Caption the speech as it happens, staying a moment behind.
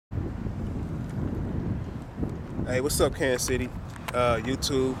Hey, what's up, Kansas City?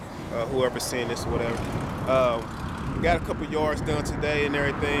 YouTube, whoever's seeing this or whatever. Got a couple yards done today and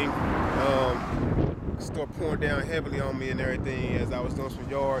everything. Started pouring down heavily on me and everything as I was doing some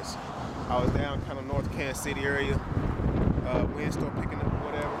yards. I was down kind of North Kansas City area. Wind started picking up or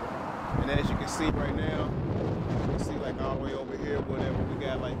whatever. And as you can see right now, you can see like all the way over here, whatever. We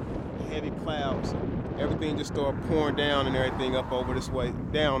got like heavy clouds. Everything just started pouring down and everything up over this way,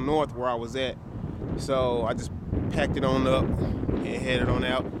 down north where I was at. So I just packed it on up and headed on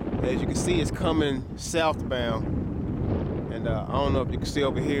out. As you can see, it's coming southbound, and I don't know if you can see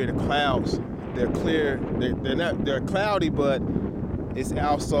over here the clouds. They're clear. They're cloudy, but it's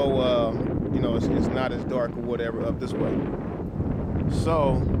also it's not as dark or whatever up this way.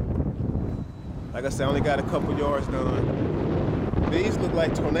 So, like I said, I only got a couple yards done. These look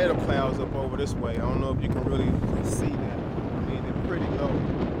like tornado clouds up over this way. I don't know if you can really see that. I mean, they're pretty low.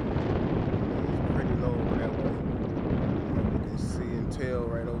 Over that way. You can see and tell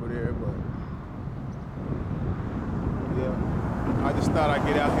right over there, but yeah, I just thought I'd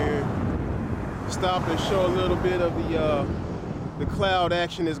get out here, stop and show a little bit of the cloud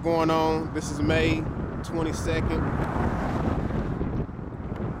action that's going on. This is May 22nd.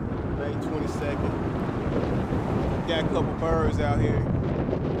 May 22nd. Got a couple birds out here.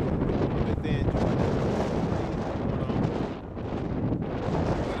 But then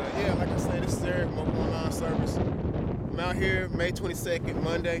like I said, this is Eric, mobile online service. I'm out here May 22nd,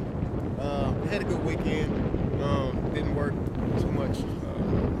 Monday. Had a good weekend. Didn't work too much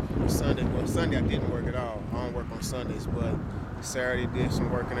Sunday. Well, Sunday I didn't work at all. I don't work on Sundays, but Saturday did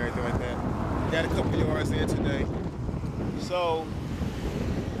some work and everything like that. Got a couple yards in today. So,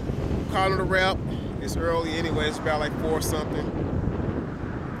 calling it a wrap. It's early anyway. It's about like 4 something.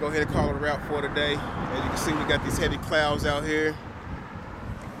 Go ahead and call it a wrap for today. As you can see, we got these heavy clouds out here.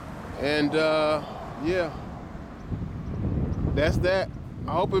 And yeah, that's that.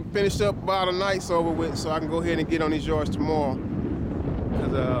 I hope it finished up by the night's over with, so I can go ahead and get on these yards tomorrow.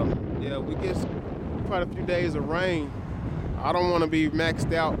 Cause yeah, we get quite a few days of rain. I don't want to be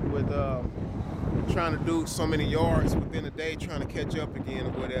maxed out with trying to do so many yards within a day, trying to catch up again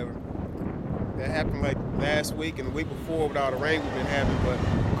or whatever. That happened like last week and the week before with all the rain we've been having, but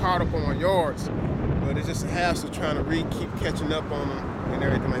I'm caught up on my yards. But it's just a hassle trying to keep catching up on them and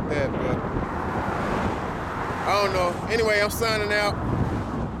everything like that, but I don't know. Anyway, I'm signing out.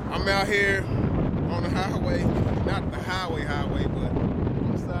 I'm out here on the highway, not the highway, but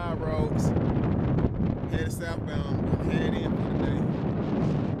on the side roads, headed southbound, headed in